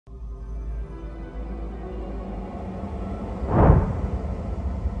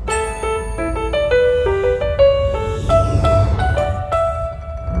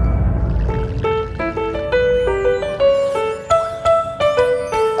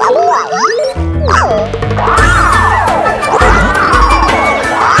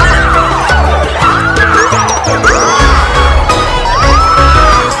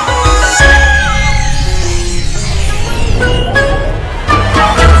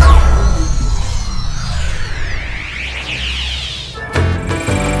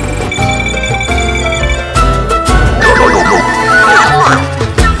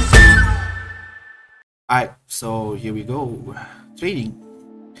Alright, so here we go. Training.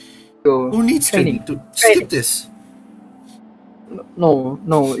 Go. Who needs training to skip this? No,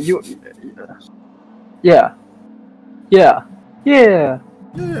 you. Yeah.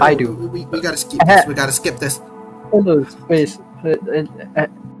 I do. We gotta skip this. We gotta skip this. Hello, space.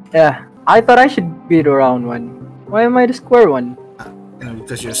 Yeah. I thought I should be the round one. Why am I the square one?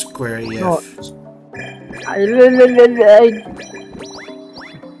 Because you're square AF. No.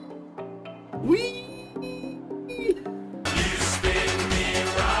 Whee!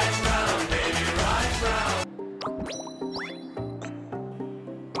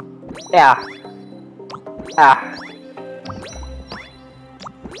 Yeah.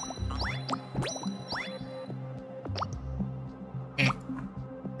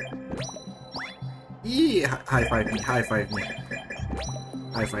 Yeah, high five me. High five me.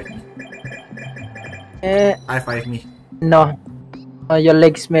 High five me. No. Your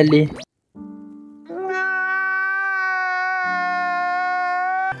legs smelly.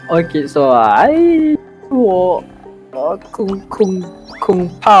 Okay, so I walk kung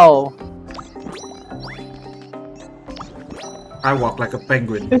pao. I walk like a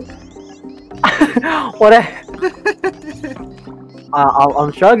penguin. What?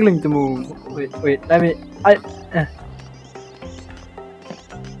 I'm struggling to move. Wait. Let me.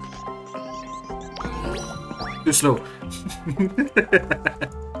 Too slow.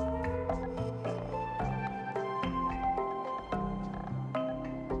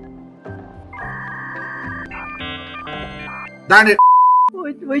 Darn it!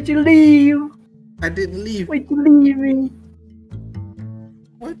 Why'd you leave? I didn't leave. Why'd you leave me?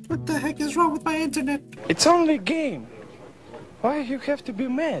 What the heck is wrong with my internet? It's only a game. Why you have to be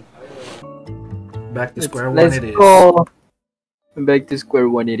mad? Back to square one Let's it is. go. Back to square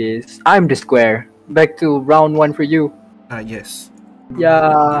one it is. I'm the square. Back to round one for you. Yes.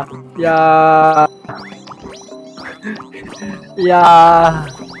 Yeah.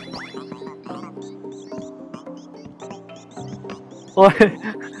 Oh,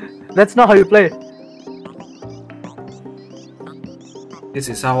 that's not how you play. This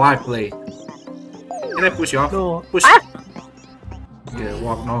is how I play. Can I push you off? No. Push. Yeah,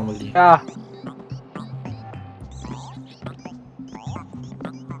 walk normally. Yeah.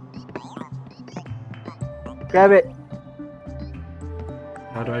 Grab it.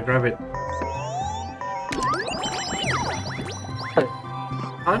 How do I grab it?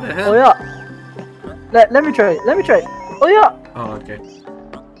 How the hell? Oh yeah. Let me try. Oh yeah. Oh, okay.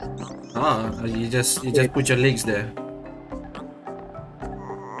 You just put your legs there.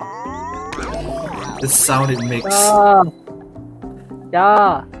 The sound it makes.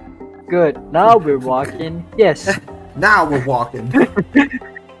 Yeah. Good. Now we're walking. Yes. Now we're walking.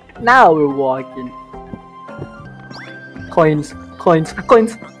 Now we're walking. Coins.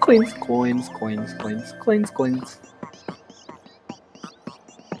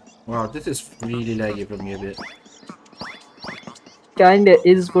 Wow, this is really laggy for me a bit. Kinda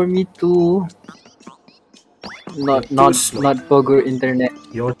is for me too. Not bugger internet.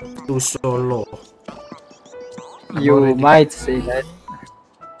 You're too slow. You might say that.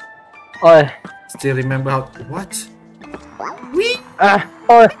 Oh. Still remember how? What? Wee! Oh.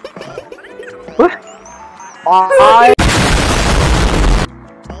 What?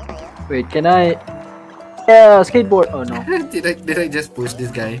 Wait, can I? Yeah, skateboard. Oh no. Did I just push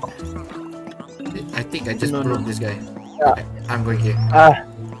this guy? I think I just broke this guy. Yeah. I'm going here.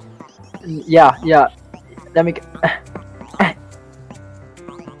 Yeah. Let me.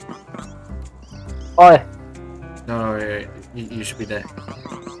 Oh. No, wait. You should be there.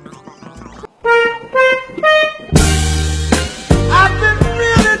 I've been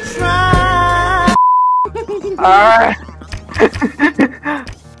really trying. Oh!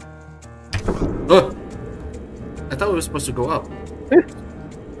 I thought we were supposed to go up.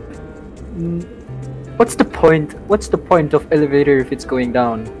 What's the point? What's the point of elevator if it's going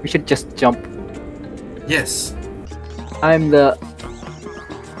down? We should just jump. Yes. I'm the.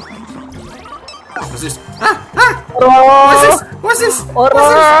 What's this? Oh! What's this? Oh!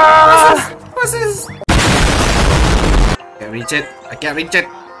 What's this? Can't reach it. I can't reach it.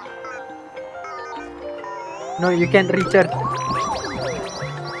 No, you can't reach it.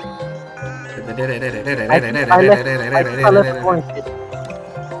 I left point.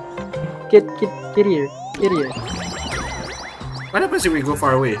 Get here. Get here. What happens if we go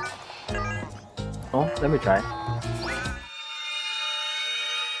far away? Oh, let me try.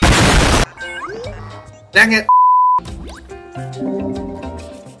 Dang it!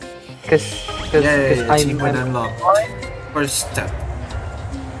 Cause Yay, I'm achievement unlocked. First step.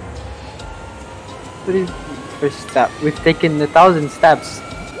 what is first step? We've taken 1,000 steps.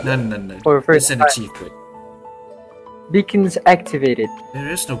 No. For first It's an time. achievement. Beacons activated.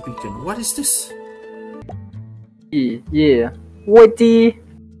 There is no beacon. What is this? Yeah. Woody.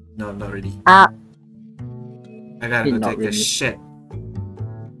 No, not really. Ah. I gotta go Not take a really. shit.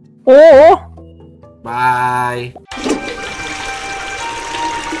 Oh. Bye.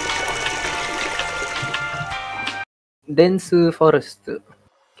 Dense forest.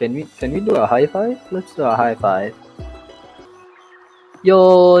 Can we do a high five? Let's do a high five.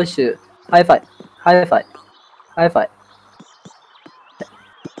 Yosh. High five. High five. High five.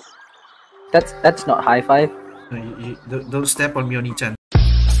 That's not high five. No, you don't step on me, Oni-chan. Are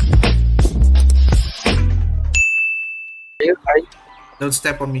you? Don't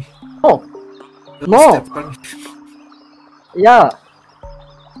step on me. No. Don't No. step on me. Yeah.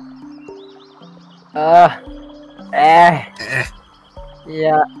 Eh.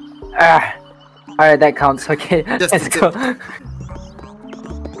 Yeah. Alright, that counts. Okay, Just let's a go.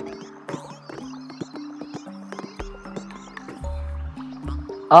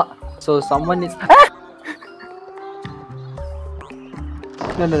 So someone is.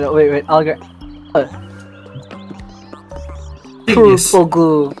 No, wait, I'll get. Genius.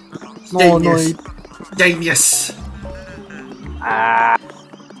 Purple. No, Genius. Genius.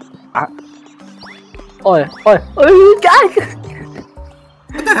 Oi, God!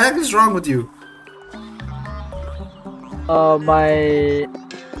 What the heck is wrong with you? My.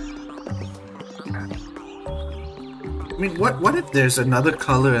 I mean, what if there's another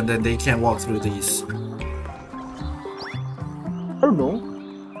color and then they can't walk through these? I don't know.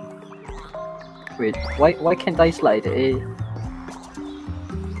 Wait, why can't I slide?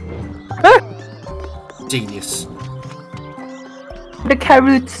 Genius. The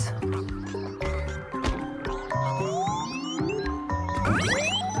carrots.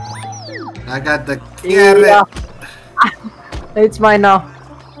 I got the Yeah. carrot. It's mine now.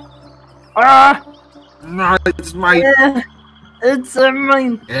 No, it's mine. It's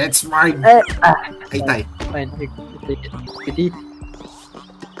mine. It's mine. Hey, Ty. Fine, you take it. You eat.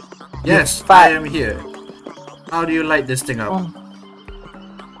 Yes, fat. I am here. How do you light this thing up? Oh.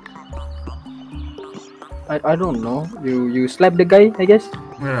 I don't know. You slap the guy, I guess.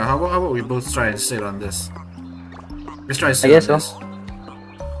 Yeah, how about we both try and sit on this? Let's try and sit I guess on so. this.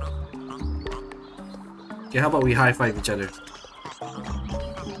 Okay, how about we high five each other?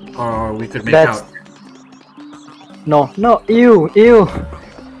 Or we could make That's- out. No, ew.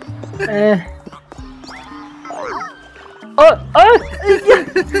 Yeah.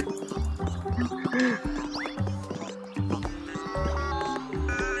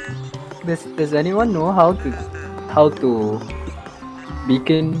 Does anyone know how to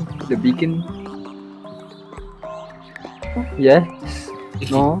beacon the beacon? Yes.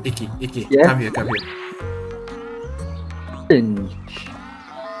 Icky, No. Icky. Yes. Come here. Come here,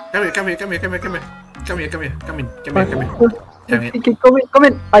 in. Come in. Damn it. Come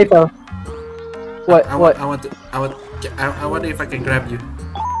in. I fell. What? I wonder if I can grab you.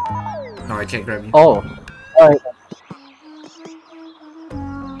 No, I can't grab you. Oh. Alright.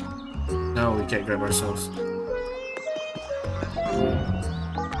 No, we can't grab ourselves.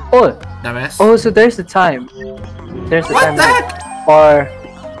 Oh. Dumbass. Oh, so there's the time. There's the What time. the heck?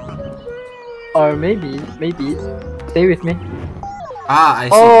 Or maybe. Stay with me. Ah, I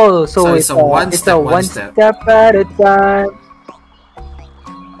see. Oh, so it's a one step. at a time.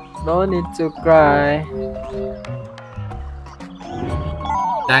 No need to cry.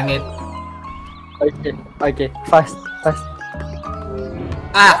 Dang it. Okay. Fast.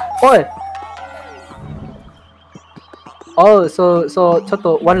 Ah! Oh. Oh, so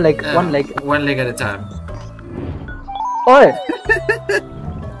Choto, one leg. One leg at a time. Oh.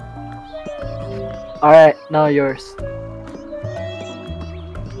 Alright, now yours.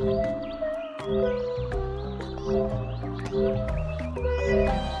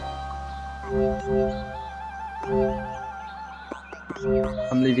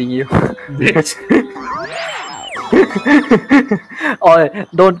 I'm leaving you. Bitch. Oh,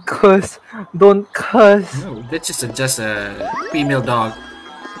 don't curse. No, bitch is just a female dog.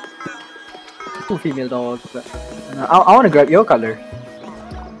 Two female dogs. I want to grab your color.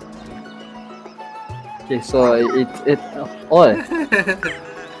 Okay, so it. Oh.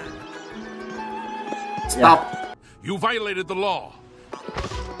 Stop. You violated the law.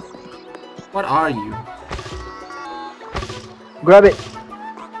 What are you? Grab it.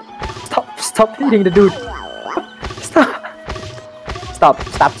 Stop hitting the dude. Stop.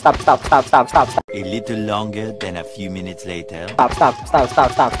 Stop. A little longer than a few minutes later. Stop.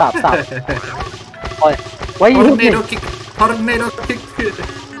 Why you hit me? Tornado kick. Tornado kick.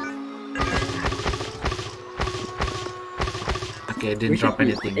 Okay, didn't drop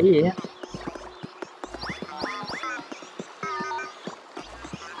anything. Yeah.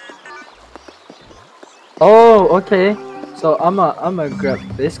 Oh, okay. So I'ma grab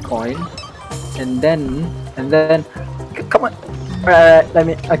this coin, and then come on. Let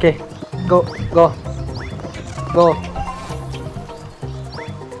me. Okay, go.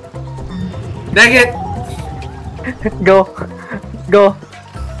 Dang it! Go.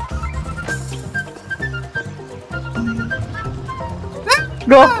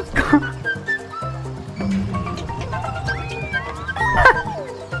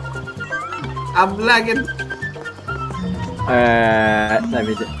 I'm lagging. Let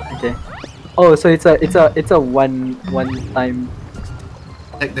me. Okay. Oh, so it's a one time.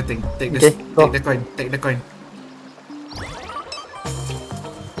 Take the thing. Take this. Okay, go. Take the coin.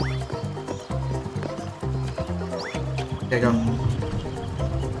 Okay, go.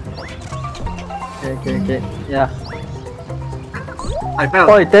 Okay. Yeah. I fell.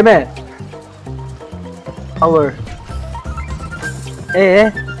 Oi, teme. Power. Eh.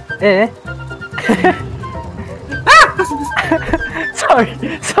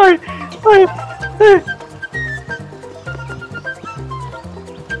 Sorry.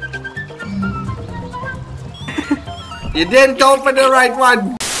 You didn't go for the right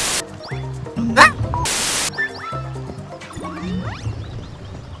one.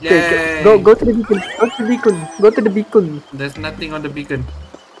 Okay, Yay. go to the beacon. Go to the beacon. There's nothing on the beacon.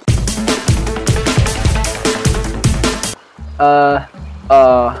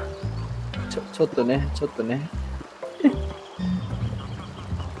ちょっとね。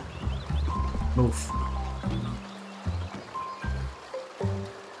Move.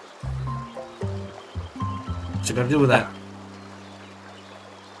 What you gonna do with that?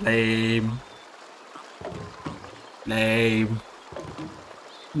 Lame.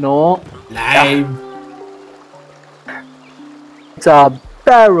 No. Lame. It's a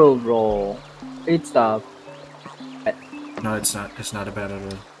barrel roll. It's a. No, it's not. It's not a battle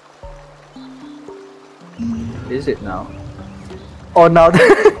roll. Is it now? Oh, now.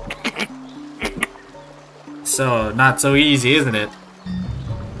 So not so easy, isn't it?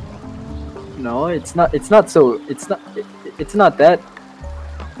 No, it's not. It's not so. It's not that.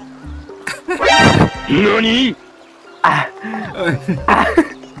 NANI?!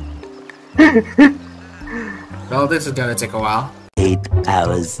 Well, this is gonna take a while. 8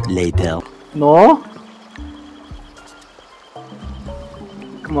 hours later. No.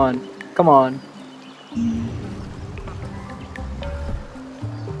 Come on.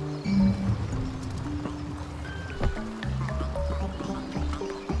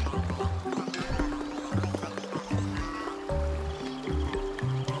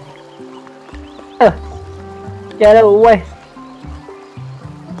 Get away!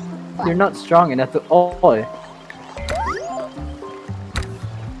 You're not strong enough to. Oh.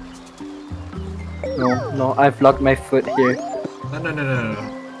 No, I've locked my foot here. No.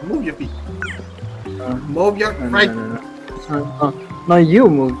 Move your feet. Move your right. No, you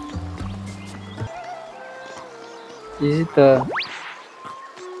move. Is it the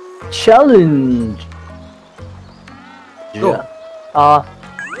challenge? Go.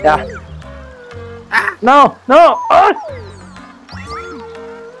 Yeah. No!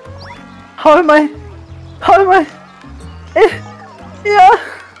 How am I? Yeah.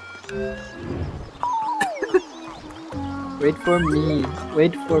 Wait for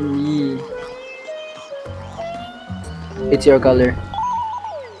me. It's your color.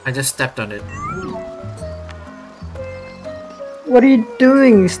 I just stepped on it. What are you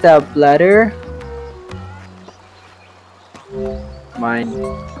doing, step ladder? Mine.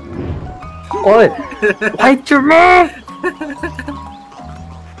 Oi! Bite your mouth!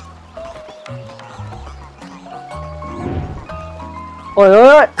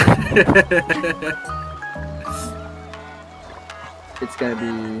 Oi! It's gonna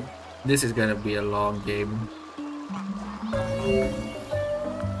be. This is gonna be a long game.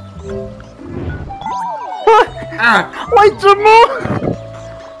 Bite your mouth!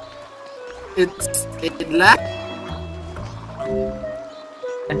 It lagged.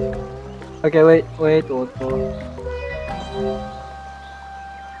 Okay, wait.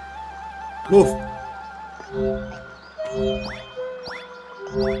 Move.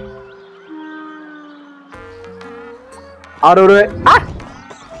 Out of the way.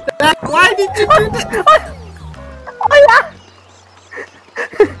 Why did you do that?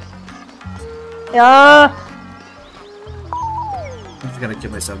 Yeah. I'm just gonna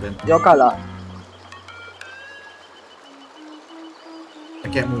kill myself then. Yo kalah. I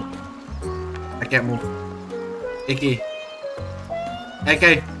can't move. I can't move. Icky.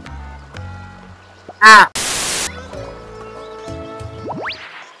 AK. Ah!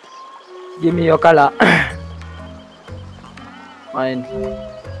 Give me your kalah. Mine.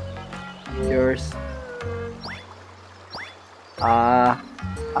 Yours. I'm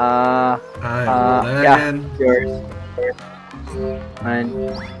Yeah. lagging. Yours. Mine.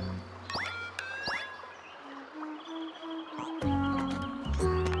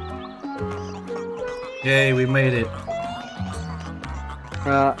 Yay, we made it.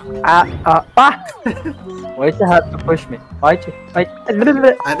 Why'd you have to push me? Why'd you? I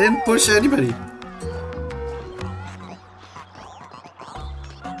didn't push anybody.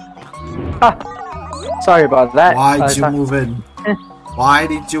 Sorry about that. Why'd you move in? Why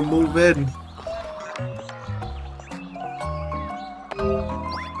did you move in?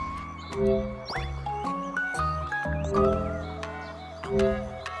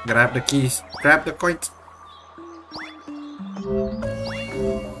 Grab the keys. Grab the coins.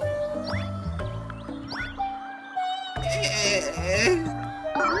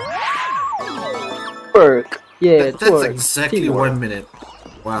 Work. Yeah, it That's works. exactly Teamwork. 1 minute.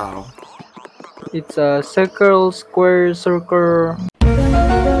 Wow. It's a circle, square, circle.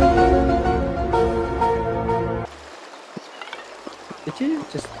 Did you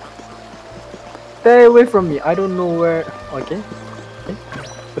just stay away from me? I don't know where. Okay.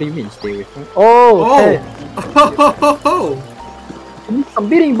 What do you mean stay away from me? Oh, okay. Oh! You need some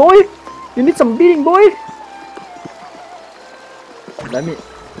beating, boy. You need some beating, boy. Let me.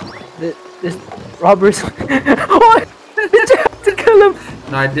 This robbers. What? Did you have to kill him?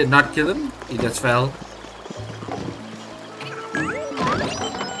 No, I did not kill him. He just fell.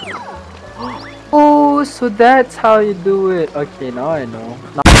 Oh, so that's how you do it. Okay, now I know.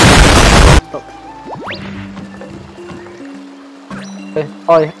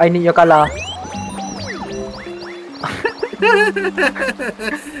 Oi, I need your kala.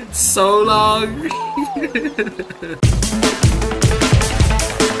 So long.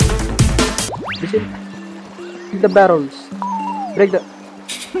 Break the barrels. Break the.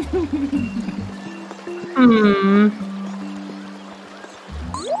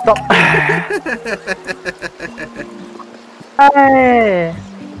 Stop. Hey.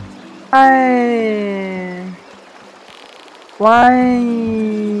 Hey. Why?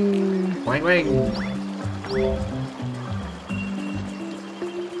 Wang wang.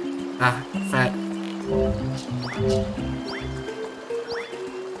 Ah, fat.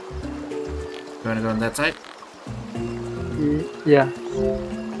 You wanna go on that side? Yeah.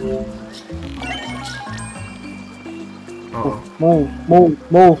 Uh-oh. Move.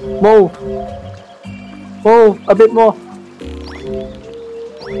 Move a bit more.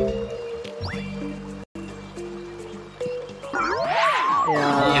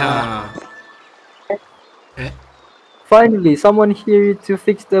 Yeah. Eh? Finally, someone here to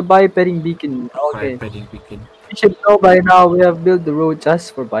fix the bipeding beacon. Okay. Petting beacon. You should know by now we have built the road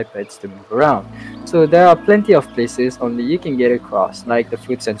just for bipeds to move around. So there are plenty of places only you can get across, like the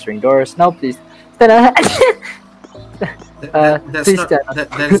foot censoring doors. Now please stand That's please not, stand.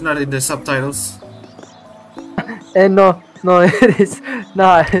 that is not in the subtitles. And no, it is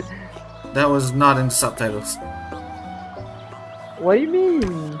not. That was not in the subtitles. What do you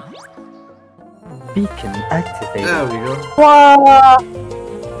mean? Beacon activated. There we go. Wow!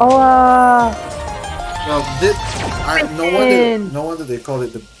 Well, no wonder they call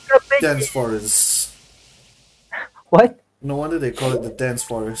it the dense forest. What? No wonder they call it the dense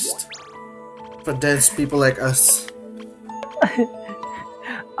forest. For dense people like us.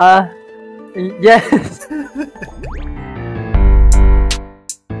 Yes.